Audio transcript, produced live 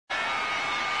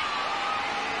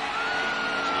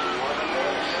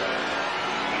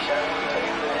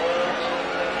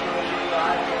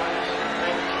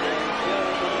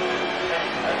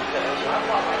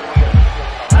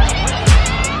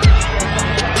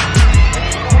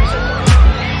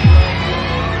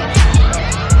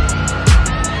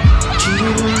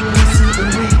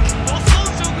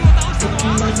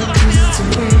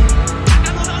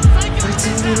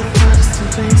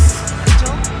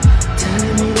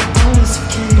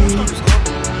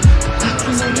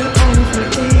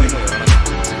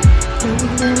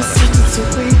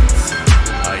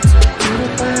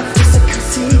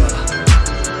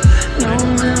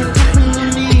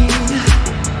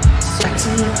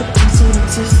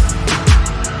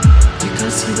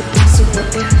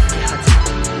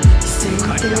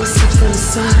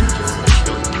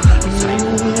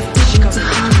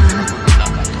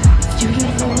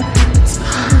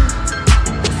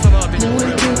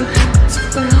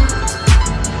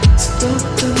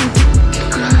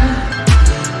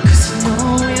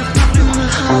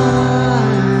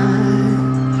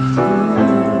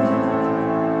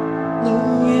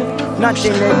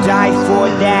Nothing to die for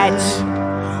that's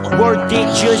worth it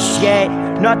just yet.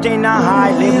 Nothing to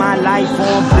hide, live my life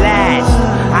on blast.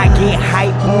 I get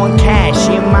hype on cash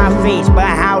in my face, but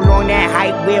how long that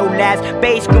hype will last?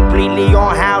 Based completely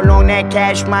on how long that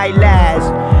cash might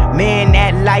last. Man,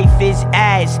 that life is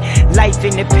ass. Life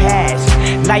in the past,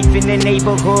 life in the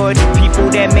neighborhood. The people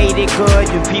that made it good,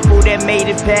 the people that made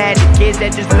it bad. The kids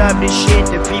that just love the shit,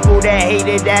 the people that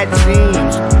hated that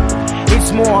seems.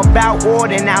 It's more about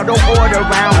order now, don't order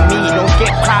around me. Don't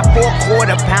get popped for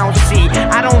quarter pound. See,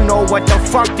 I don't know what the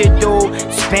fuck to do.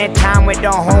 Spent time with the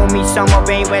homies, some of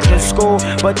them ain't went to school,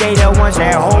 but they the ones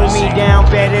that hold me down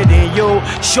better than you.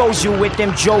 Shows you with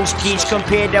them Joe's keys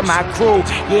compared to my crew,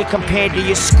 yeah, compared to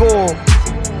your school.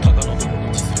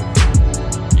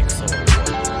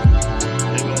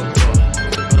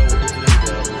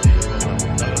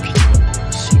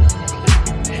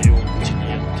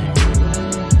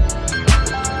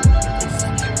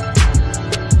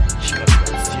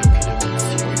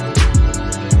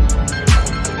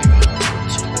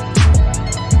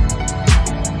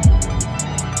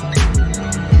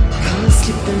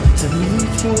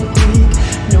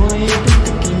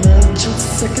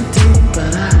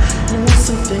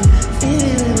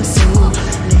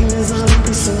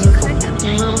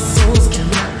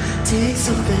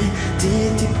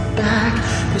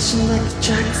 Pushing like the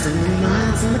tracks and the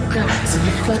lines and the cracks and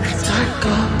the flex. Talk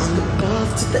up on the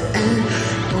above to the end.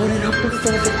 Put it up and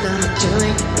further down a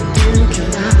joint again.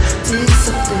 Can I take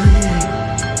something?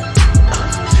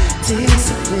 Take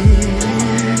something.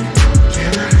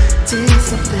 Can I take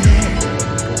something?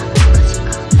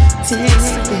 Take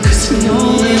something. 'Cause you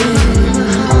know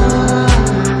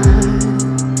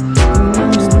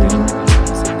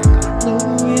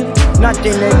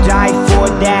nothing to die for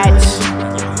that's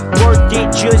worth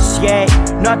it just yet.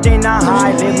 Nothing to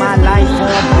hide, live my life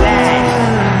on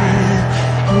blast.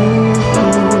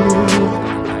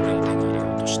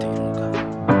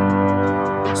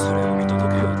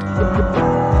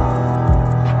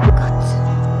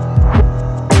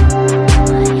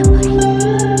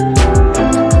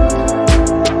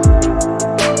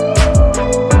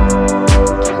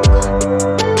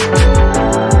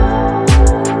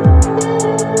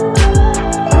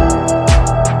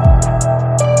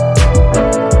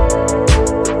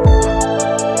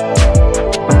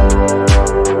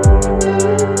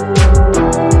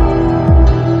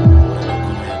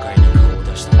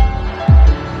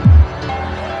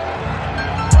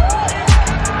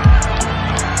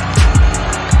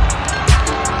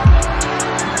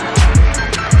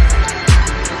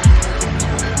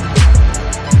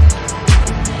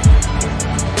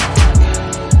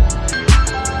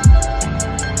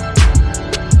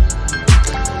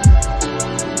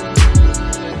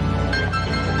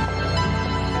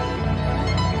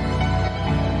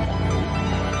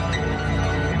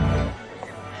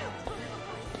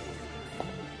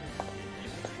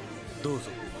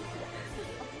 Drowse.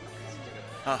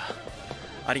 ああ、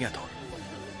ありがとう。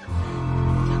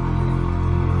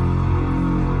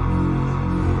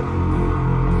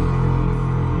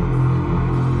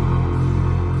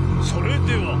それ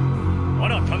では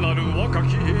新たなる若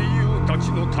き英雄た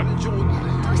ちの誕生。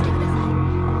通してください。